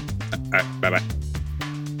you at halftime. All right. Bye-bye.